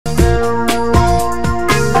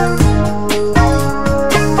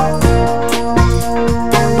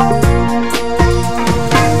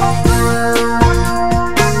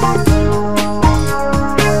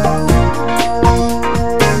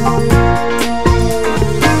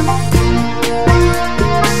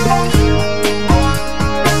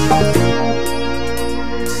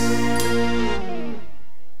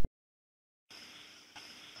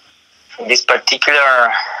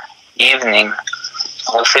particular evening,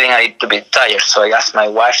 I was feeling a little bit tired, so I asked my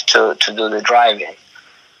wife to do the driving.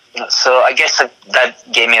 So I guess that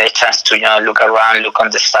gave me the chance to look around, look on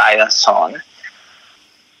the side, and so on.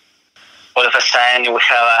 All of a sudden, we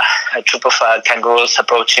have a troop of kangaroos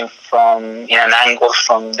approaching in an angle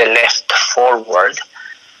from the left forward,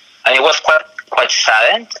 and it was quite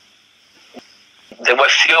sudden. There were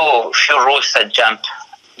few roos that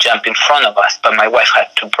jump in front of us, but my wife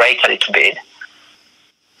had to brake a little bit.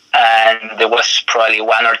 And there was probably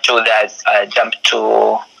one or two that jumped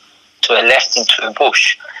to the left into the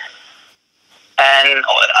bush. And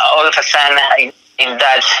all of a sudden, in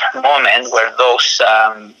that moment where those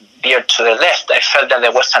veered to the left, I felt that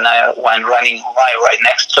there was another one running right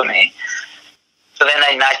next to me. So then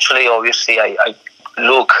I naturally, obviously, I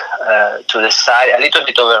look to the side, a little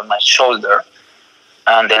bit over my shoulder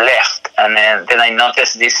on the left, and then I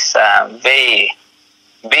noticed this very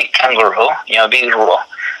big kangaroo, big roe.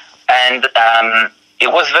 And it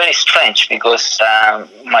was very strange because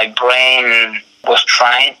my brain was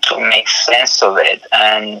trying to make sense of it,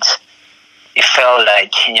 and it felt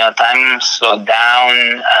like time slowed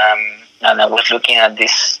down, and I was looking at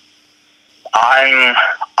this arm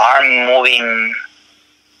moving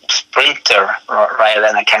sprinter rather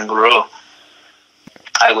than a kangaroo.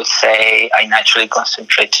 I would say I naturally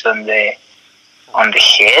concentrated on the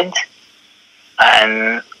head,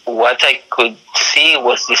 and what I could see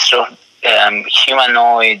was this sort of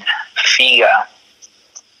humanoid figure,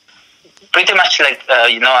 pretty much like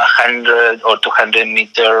 100 or 200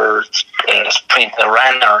 meter sprint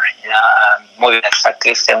runner, moving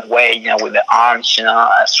exactly the same way, with the arms,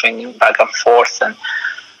 swinging back and forth, and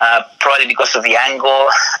probably because of the angle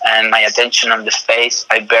and my attention on the face,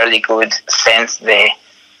 I barely could sense the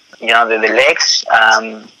legs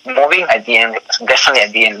moving. Definitely I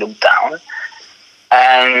didn't look down.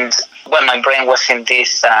 And when my brain was in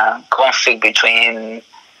this conflict between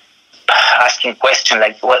asking questions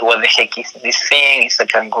like, what the heck is this thing? Is a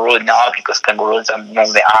kangaroo? No, because kangaroos don't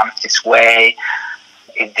move the arms this way.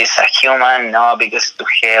 Is this a human? No, because it's too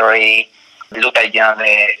hairy. Look at the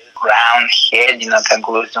round head.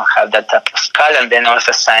 Kangaroos don't have that type of skull. And then all of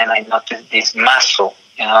a sudden, I noticed this muscle.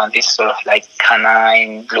 This sort of like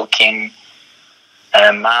canine-looking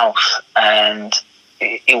mouth, and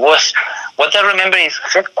it was, what I remember is it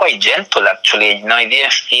felt quite gentle actually. I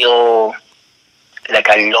didn't feel like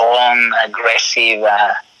a long, aggressive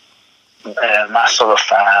muscle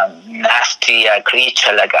of a nasty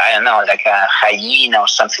creature, like like a hyena or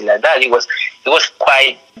something like that. It was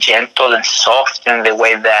quite gentle and soft in the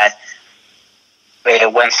way that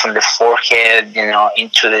it went from the forehead,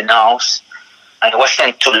 into the nose. And it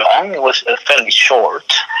wasn't too long, it was fairly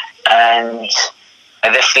short. And I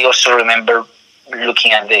definitely also remember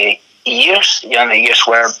looking at the ears. The ears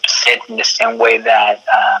were set in the same way that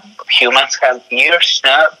humans have ears,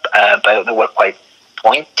 but they were quite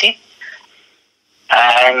pointy.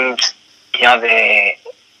 And, they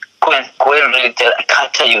couldn't really tell, I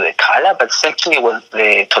can't tell you the color, but essentially it was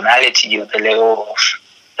the tonality, the level of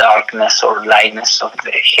darkness or lightness of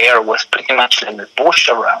the hair was pretty much like the bush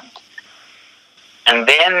around. And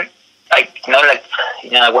then,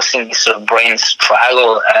 I was in this sort of brain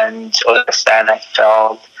struggle, and all of a sudden I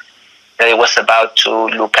felt that it was about to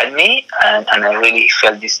look at me, and I really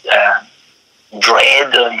felt this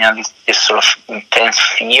dread, this sort of intense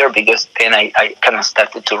fear, because then I kind of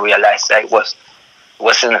started to realize that it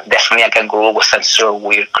wasn't definitely a kangaroo, it was some sort of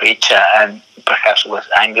weird creature, and perhaps was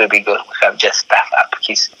angry because we have just stuffed up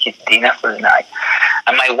his dinner for the night.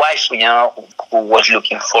 And my wife, who was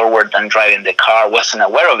looking forward and driving the car, wasn't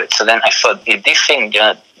aware of it. So then I thought, if this thing,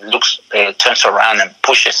 turns around and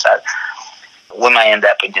pushes us, we might end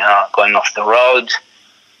up, going off the road.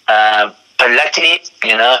 But luckily,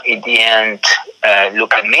 it didn't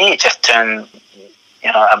look at me. It just turned,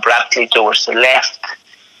 abruptly towards the left,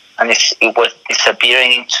 and it was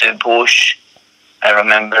disappearing into the bush. I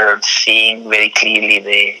remember seeing very clearly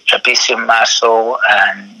the trapezium muscle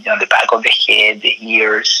and the back of the head, the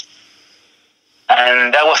ears,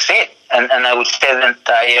 and that was it. And I would say the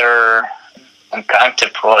entire encounter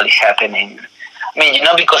probably happening. I mean,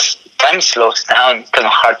 because time slows down, it's kind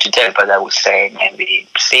of hard to tell, but I would say maybe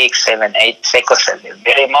 6, 7, 8 seconds at the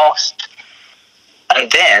very most.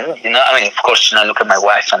 And then, of course, I look at my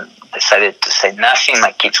wife and decided to say nothing.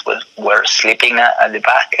 My kids were sleeping at the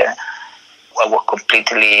back. I was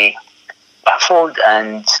completely baffled,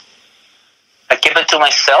 and I kept it to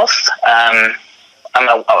myself.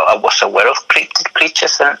 I was aware of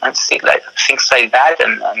creatures and things like that,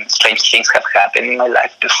 and strange things have happened in my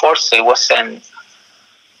life before, so it wasn't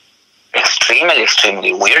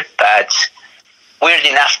extremely weird, but weird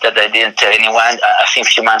enough that I didn't tell anyone. I think a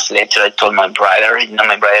few months later, I told my brother.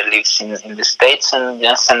 My brother lives in the States, and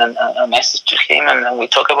sent a message to him, and we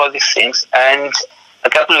talk about these things. And a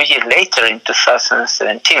couple of years later, in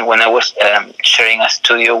 2017, when I was sharing a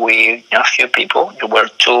studio with a few people, there were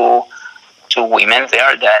two women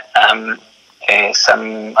there that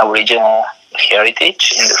some Aboriginal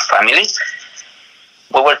heritage in their family.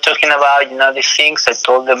 We were talking about these things. I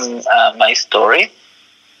told them my story.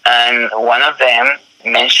 And one of them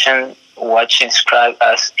mentioned what she described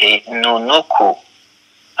as a nunuku,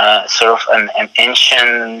 sort of an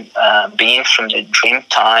ancient being from the dream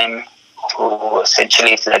time who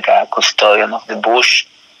essentially is like a custodian of the bush.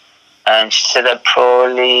 And she said that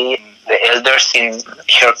probably the elders in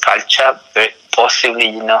her culture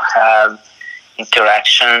possibly, have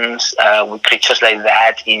interactions with creatures like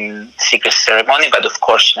that in secret ceremony. But of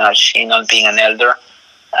course, she not being an elder,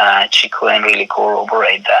 she couldn't really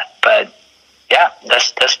corroborate that. But yeah,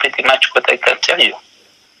 that's pretty much what I can tell you.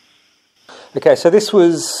 Okay, so this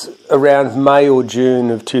was around May or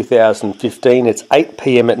June of 2015. It's 8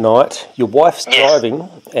 p.m. at night. Your wife's driving,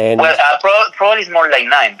 and well, probably it's more like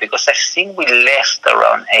 9, because I think we left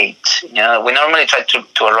around 8. We normally try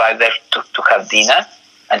to arrive there to have dinner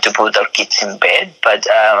and to put our kids in bed, but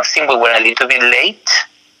I think we were a little bit late.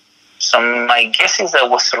 So my guess is that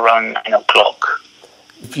was around 9 o'clock.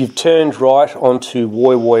 You've turned right onto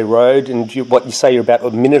Woy Woy Road, and what you say you're about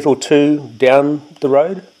a minute or two down the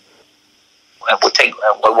road? We take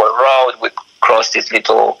Woy Woy Road, we cross this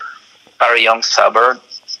little very young suburb,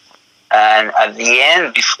 and at the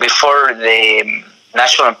end, before the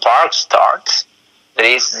national park starts, there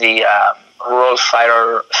is the rural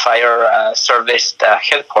fire service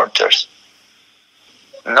headquarters.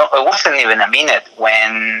 No, it wasn't even a minute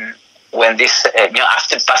when this,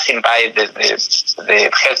 after passing by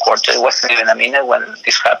the headquarters, it wasn't even a minute when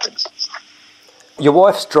this happened. Your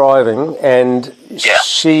wife's driving, and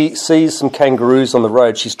she sees some kangaroos on the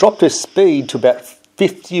road. She's dropped her speed to about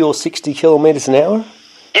 50 or 60 kilometres an hour?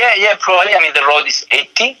 Yeah, probably. I mean, the road is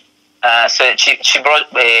 80. So she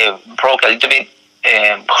broke a little bit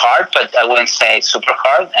hard, but I wouldn't say super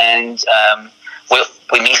hard. And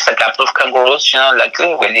we missed a couple of kangaroos,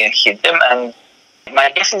 luckily we didn't hit them. And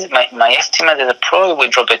my guess is, my estimate is that probably we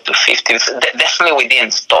dropped it to 50. Definitely we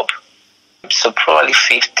didn't stop. So probably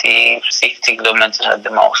 50, 60 kilometers at the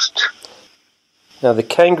most. Now the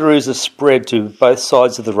kangaroos are spread to both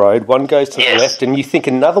sides of the road. One goes to the left, and you think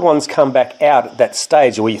another one's come back out at that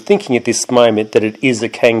stage, or you're thinking at this moment that it is a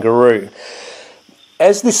kangaroo.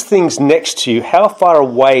 As this thing's next to you, how far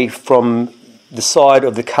away from the side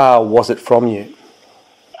of the car was it from you?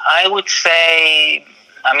 I would say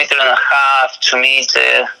 1.5 meters, 2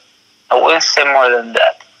 meters. I wouldn't say more than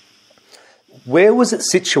that. Where was it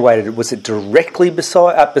situated? Was it directly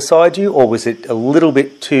beside you, or was it a little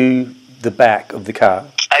bit to the back of the car?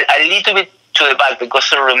 A little bit to the back,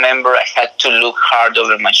 because I remember I had to look hard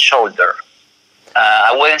over my shoulder.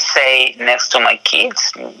 I wouldn't say next to my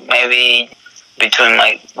kids, maybe between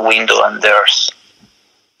my window and theirs.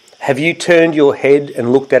 Have you turned your head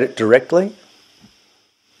and looked at it directly?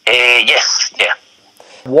 Yes, yeah.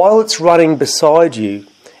 While it's running beside you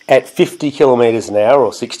at 50 kilometres an hour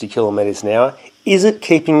or 60 kilometres an hour, is it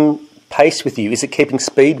keeping pace with you? Is it keeping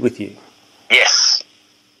speed with you? Yes.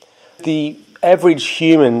 The average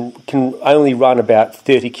human can only run about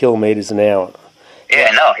 30 kilometres an hour.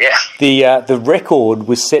 The record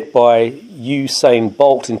was set by Usain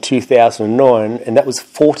Bolt in 2009, and that was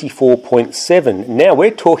 44.7. Now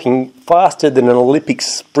we're talking faster than an Olympic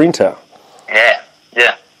sprinter. Yeah.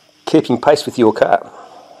 Keeping pace with your car.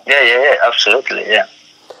 Yeah, absolutely, yeah.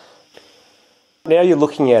 Now you're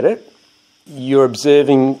looking at it, you're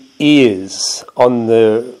observing ears on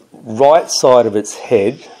the right side of its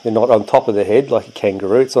head. They're not on top of the head like a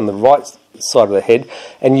kangaroo, it's on the right side of the head.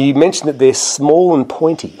 And you mentioned that they're small and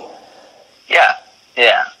pointy. Yeah.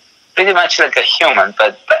 Pretty much like a human,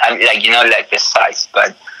 but like the size,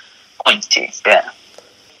 but pointy, yeah.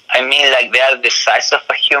 I mean, like they are the size of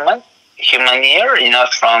a human ear,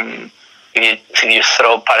 from... If you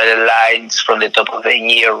throw parallel lines from the top of the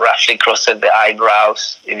ear, roughly crosses the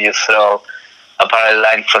eyebrows. If you throw a parallel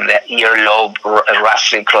line from the earlobe,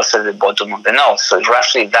 roughly crosses the bottom of the nose. So it's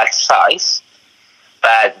roughly that size,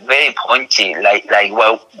 but very pointy, like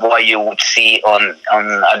what you would see on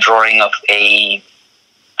a drawing of a,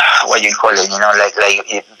 what you call it, like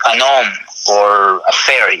a gnome or a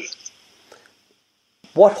fairy.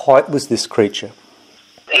 What height was this creature?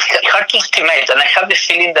 It's hard to estimate, and I have the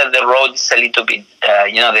feeling that the road is a little bit,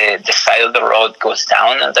 the side of the road goes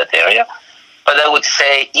down in that area. But I would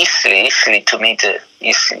say easily 2 meters,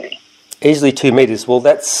 easily. Easily 2 meters. Well,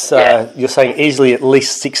 that's you're saying easily at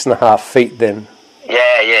least 6.5 feet then.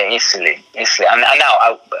 Yeah, easily. And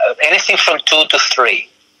now anything from 2 to 3,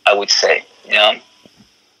 I would say. You know.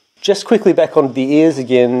 Just quickly back on the ears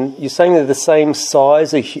again. You're saying they're the same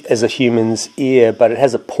size as a human's ear, but it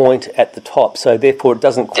has a point at the top, so therefore it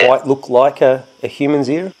doesn't quite look like a human's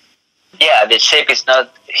ear. Yeah, the shape is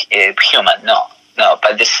not human. No,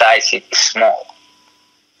 but the size is small.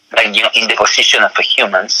 Like, you know, in the position of a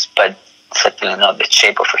human's, but certainly not the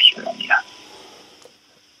shape of a human, yeah.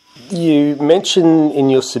 You mentioned in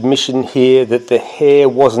your submission here that the hair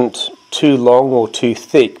wasn't too long or too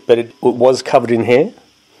thick, but it was covered in hair?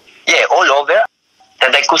 Yeah, all over.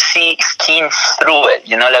 That I could see skin through it,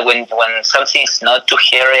 you know, like when something is not too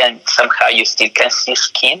hairy and somehow you still can see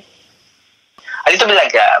skin. A little bit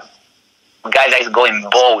like a guy that is going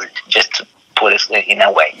bald, just to put it in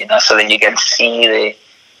a way, you know, so then you can see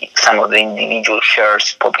some of the individual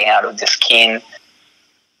hairs popping out of the skin.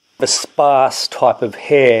 A sparse type of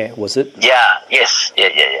hair, was it? Yeah. It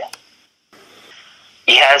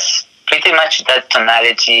has pretty much that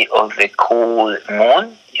tonality of the cool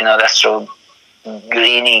moon, you know, that sort of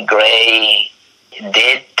greeny, grey,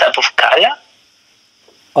 dead type of colour.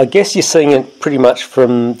 I guess you're seeing it pretty much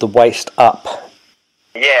from the waist up.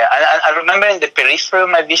 Yeah, I remember in the periphery of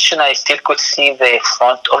my vision, I still could see the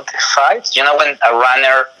front of the sides. You know, when a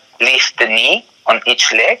runner lifts the knee on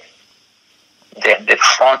each leg, the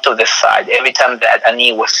front of the side, every time that a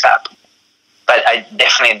knee was up. But I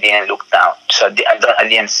definitely didn't look down, so I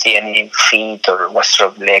didn't see any feet or what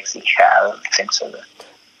sort of legs he had, things like that.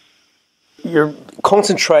 You're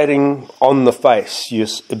concentrating on the face. You're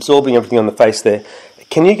absorbing everything on the face there.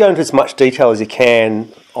 Can you go into as much detail as you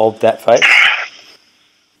can of that face?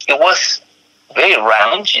 It was very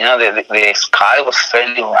round, you know, the skull was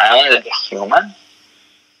fairly round like a human.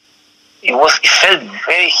 It felt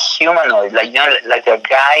very humanoid, like, you know, like a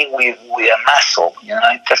guy with a muscle, you know.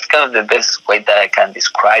 That's kind of the best way that I can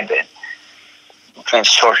describe it. With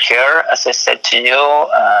short hair, as I said to you,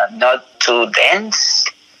 not too dense.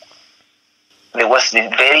 There was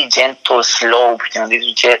this very gentle slope, you know,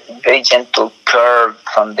 this very gentle curve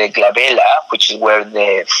from the glabella, which is where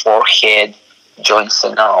the forehead joins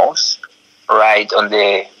the nose, right on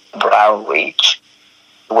the brow ridge.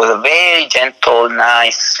 It was a very gentle,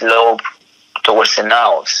 nice slope towards the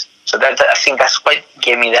nose. So I think that's what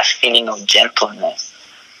gave me that feeling of gentleness.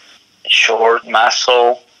 Short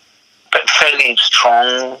muscle, but fairly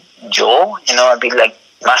strong jaw, you know, a bit like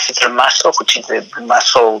masseter muscle, which is the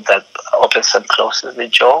muscle that opens and closes the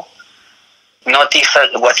jaw. No teeth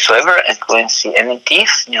whatsoever. I couldn't see any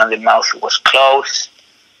teeth. You know, the mouth was closed.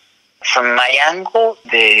 From my angle,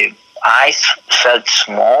 the eyes felt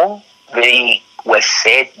small, very well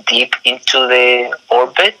set deep into the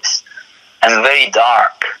orbits, and very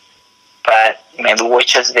dark. But maybe it was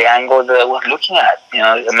just the angle that I was looking at. You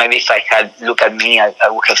know, maybe if I had looked at me, I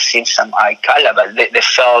would have seen some eye color, but they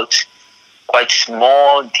felt quite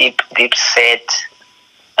small, deep set,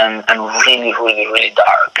 and really, really, really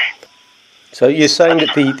dark. So you're saying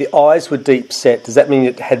that the eyes were deep set. Does that mean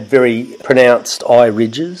it had very pronounced eye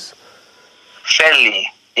ridges? Fairly.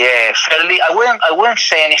 I wouldn't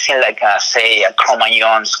say anything like, say, a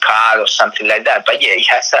Cro-Magnon skull or something like that. But yeah, it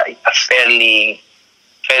has a fairly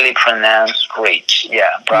pronounced ridge. Yeah,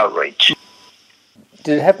 brow ridge.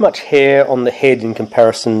 Did it have much hair on the head in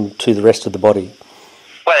comparison to the rest of the body?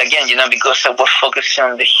 Well, again, you know, because I was focusing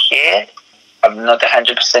on the head, I'm not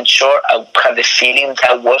 100% sure. I had the feeling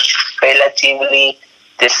that was relatively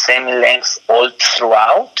the same length all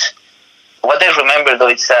throughout. What I remember, though,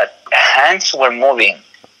 is that hands were moving.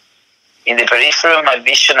 In the periphery of my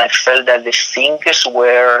vision, I felt that the fingers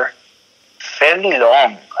were fairly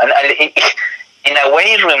long. And in a way,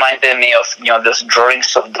 it reminded me of, you know, those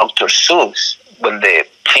drawings of Dr. Seuss, when the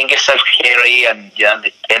fingers are hairy and, you know,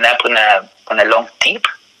 they end up on a long tip.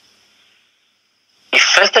 It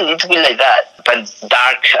felt a little bit like that, but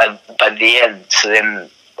dark by the end. So then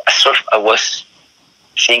I was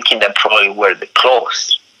thinking that probably were the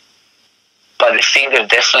claws. But the fingers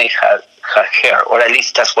definitely had hair, or at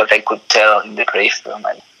least that's what I could tell in the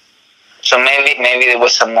periphery. So maybe there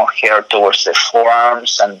was some more hair towards the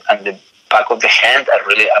forearms and the back of the hand.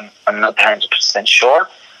 I'm not 100% sure.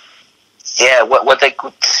 Yeah, what I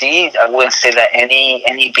could see, I wouldn't say that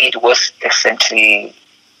any bit was essentially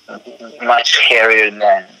much hairier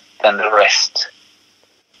than the rest.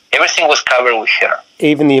 Everything was covered with hair.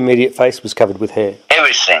 Even the immediate face was covered with hair?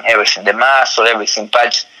 Everything. The muscle, everything.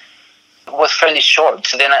 But it was fairly short.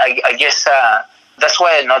 So then I guess that's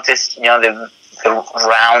why I noticed, you know, the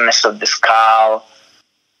roundness of the skull.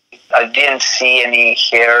 I didn't see any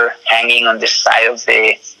hair hanging on the side of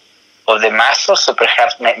of the muzzle, so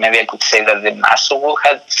perhaps maybe I could say that the muzzle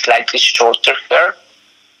had slightly shorter hair,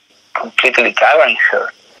 completely covering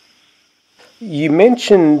her. You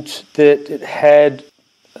mentioned that it had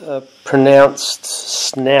a pronounced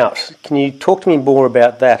snout. Can you talk to me more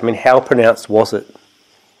about that? I mean, how pronounced was it?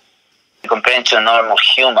 Compared to a normal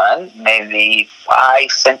human, maybe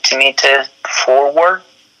 5 centimeters forward.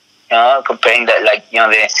 Comparing that,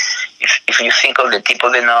 if you think of the tip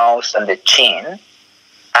of the nose and the chin,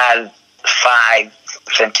 add 5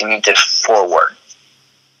 centimeters forward.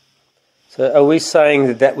 So are we saying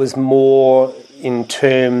that that was more in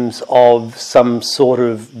terms of some sort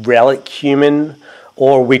of relic human,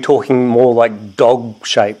 or are we talking more like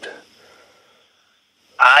dog-shaped?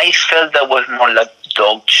 I felt that was more like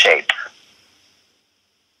dog-shaped,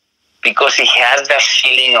 because it had that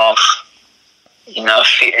feeling of,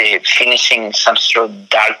 finishing in some sort of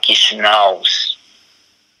darkish nose.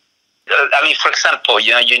 I mean, for example,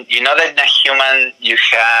 you know that in a human you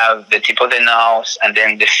have the tip of the nose and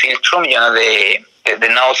then the philtrum. The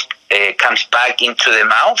nose comes back into the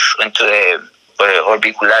mouth, into the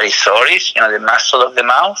orbicularis oris, the muscle of the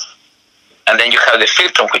mouth, and then you have the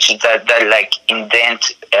philtrum, which is that like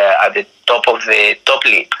indent at the top of the top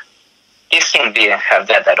lip. This thing didn't have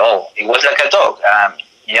that at all. It was like a dog.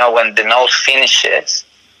 When the nose finishes,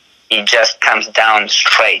 it just comes down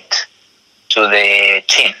straight to the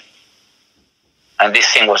chin. And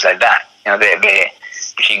this thing was like that.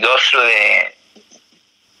 If you go through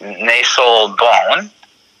the nasal bone,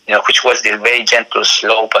 which was this very gentle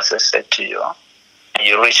slope, as I said to you, and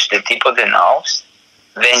you reach the tip of the nose,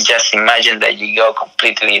 then just imagine that you go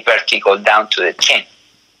completely vertical down to the chin.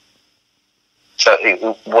 So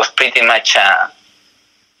it was pretty much a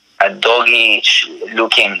doggish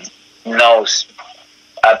looking nose,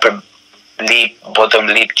 upper lip, bottom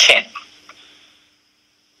lip, chin.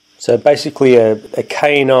 So basically a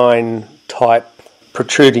canine type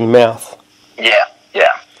protruding mouth. Yeah.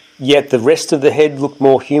 Yet the rest of the head looked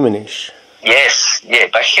more humanish. Yes,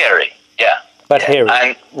 but hairy, yeah. But hairy.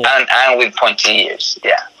 And with pointy ears,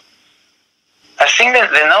 yeah. I think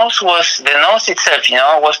that the nose itself,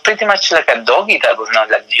 was pretty much like a doggy type of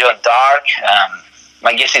nose, like dark.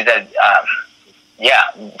 My guess is that,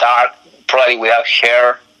 dark, probably without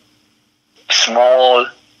hair, small,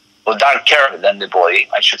 or darker than the body,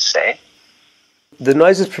 I should say. The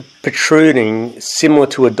nose is protruding, similar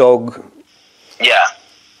to a dog.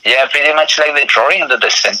 Yeah, pretty much like the drawing that I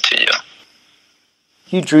sent to you.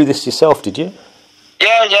 You drew this yourself, did you?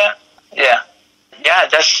 Yeah. Yeah,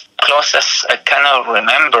 that's close as I kind of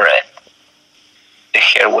remember it. The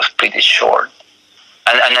hair was pretty short.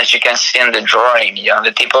 And as you can see in the drawing,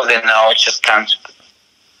 the tip of the nose just comes,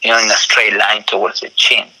 in a straight line towards the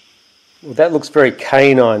chin. Well, that looks very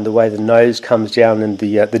canine, the way the nose comes down and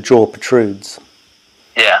the jaw protrudes.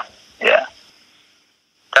 Yeah.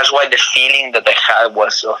 That's why the feeling that I had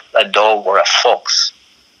was of a dog or a fox.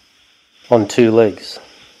 On 2 legs.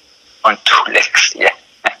 On 2 legs, yeah.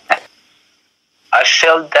 I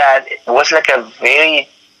felt that it was like a very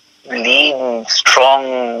lean, strong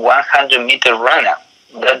 100-meter runner.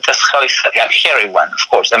 That's how it felt. A hairy one, of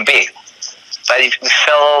course, and big. But it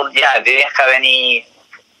felt, they didn't have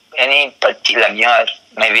any particular,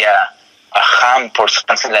 maybe a hump or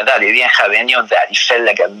something like that. It didn't have any of that. It felt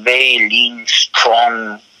like a very lean,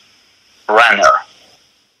 strong runner.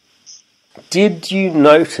 Did you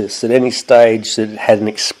notice at any stage that it had an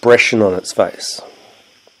expression on its face?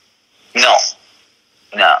 No.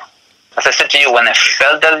 As I said to you, when I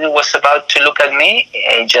felt that it was about to look at me,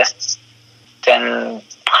 it just then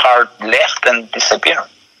hard left and disappeared.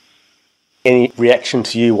 Any reaction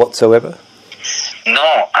to you whatsoever?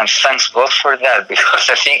 No, and thanks God for that, because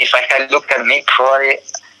I think if I had looked at me, probably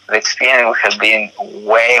the experience would have been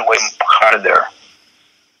way harder.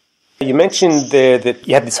 You mentioned there that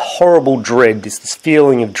you had this horrible dread, this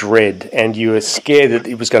feeling of dread, and you were scared that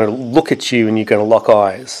it was going to look at you and you're going to lock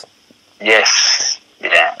eyes. Yes,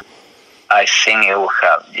 yeah. I think it would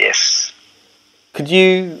have, yes. Could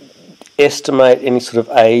you estimate any sort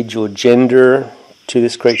of age or gender to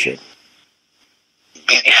this creature?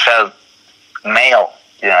 It felt male,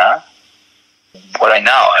 What I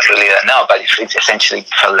know, I really don't know, but it essentially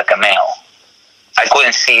felt like a male. I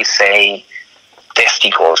couldn't see, say,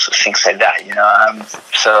 testicles or things like that,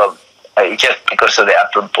 So just because of the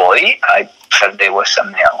upper body, I felt there was a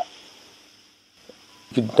male.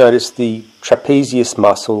 You could notice the trapezius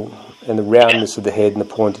muscle and the roundness of the head and the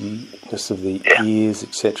pointedness of the ears,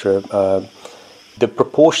 etc. The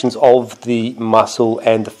proportions of the muscle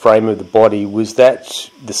and the frame of the body, was that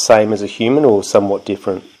the same as a human or somewhat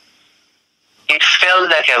different? It felt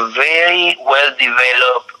like a very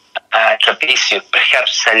well-developed trapezius,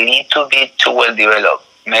 perhaps a little bit too well developed.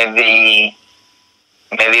 Maybe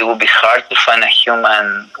it would be hard to find a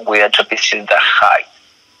human with a trapezius that high.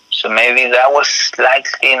 So maybe that was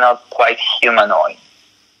slightly not quite humanoid.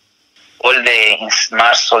 All the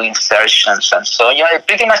muscle insertions and so,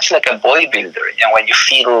 pretty much like a bodybuilder. When you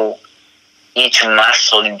feel each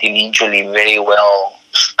muscle individually very well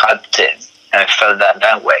sculpted, and I felt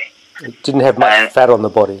that way. It didn't have much fat on the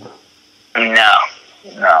body. No.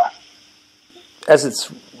 As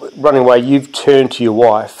it's running away, you've turned to your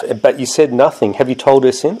wife, but you said nothing. Have you told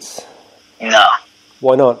her since? No.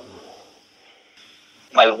 Why not?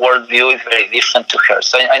 My worldview is very different to her,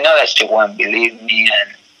 so I know that she won't believe me,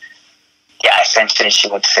 and essentially she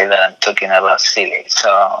would say that I'm talking about silly, so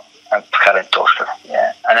I haven't told her,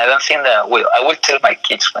 and I don't think that I will. I will tell my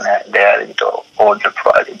kids when they're a little older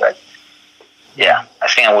probably, but I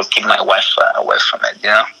think I will keep my wife away from it,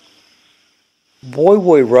 Woy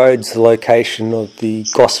Woy Road's the location of the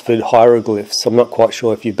Gosford hieroglyphs. I'm not quite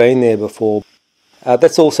sure if you've been there before.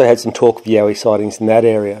 That's also had some talk of Yowie sightings in that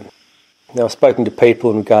area. Now, I've spoken to people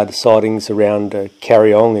in regard to sightings around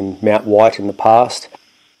Carryong and Mount White in the past,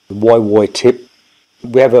 the Woy Woy tip.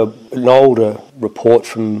 We have an older report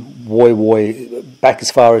from Woy Woy back as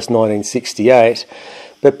far as 1968,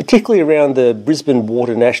 but particularly around the Brisbane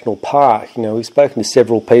Water National Park. We've spoken to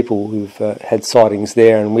several people who've had sightings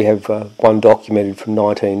there, and we have one documented from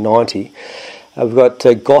 1990. We've got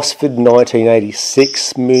Gosford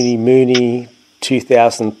 1986, Mooney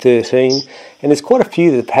 2013, and there's quite a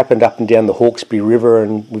few that have happened up and down the Hawkesbury River,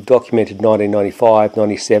 and we've documented 1995,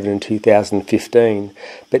 97 and 2015,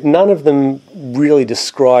 but none of them really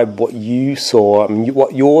describe what you saw. I mean,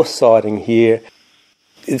 what you're sighting here,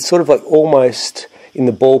 it's sort of like almost in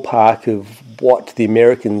the ballpark of what the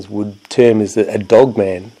Americans would term as a dog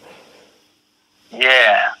man.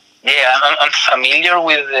 I'm familiar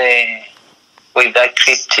with that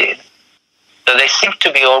cryptid. So they seem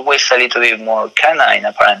to be always a little bit more canine,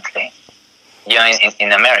 apparently,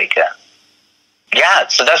 in America.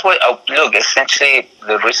 So that's why, look, essentially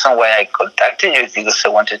the reason why I contacted you is because I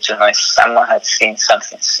wanted to know if someone had seen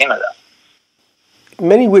something similar.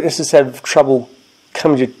 Many witnesses have trouble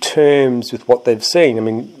coming to terms with what they've seen. I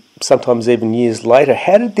mean, sometimes even years later.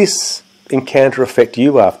 How did this encounter affect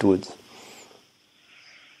you afterwards?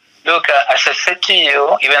 Look, as I said to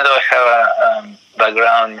you, even though I have a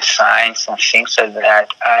background in science and things like that,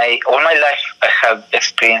 all my life I have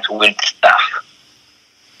experienced weird stuff.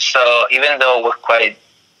 So even though it was quite,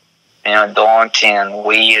 daunting and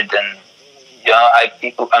weird, and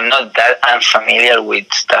I'm not that unfamiliar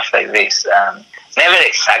with stuff like this. Never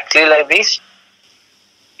exactly like this.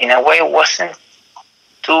 In a way, it wasn't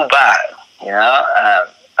too bad.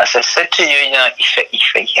 As I said to you,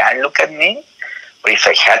 if a guy looked at me, or if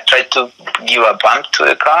I had tried to give a bump to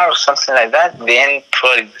the car or something like that, then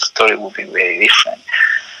probably the story would be very different.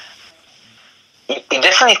 It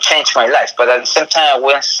definitely changed my life, but at the same time, I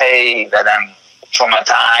wouldn't say that I'm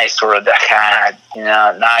traumatized or that I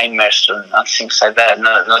had, nightmares or things like that.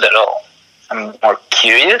 No, not at all. I'm more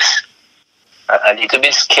curious, a little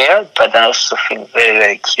bit scared, but I also feel very,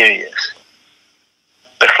 very curious.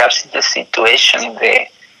 Perhaps in the situation, if the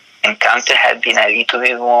encounter had been a little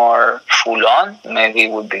bit more full-on, maybe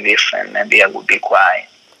it would be different. Maybe I would be quiet.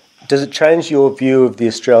 Does it change your view of the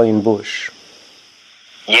Australian bush?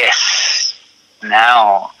 Yes.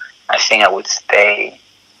 Now, I think I would stay,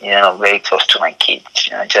 very close to my kids,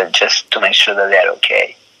 just to make sure that they're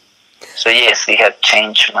okay. So yes, it had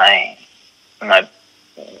changed my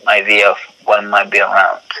idea of what might be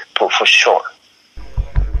around, for sure.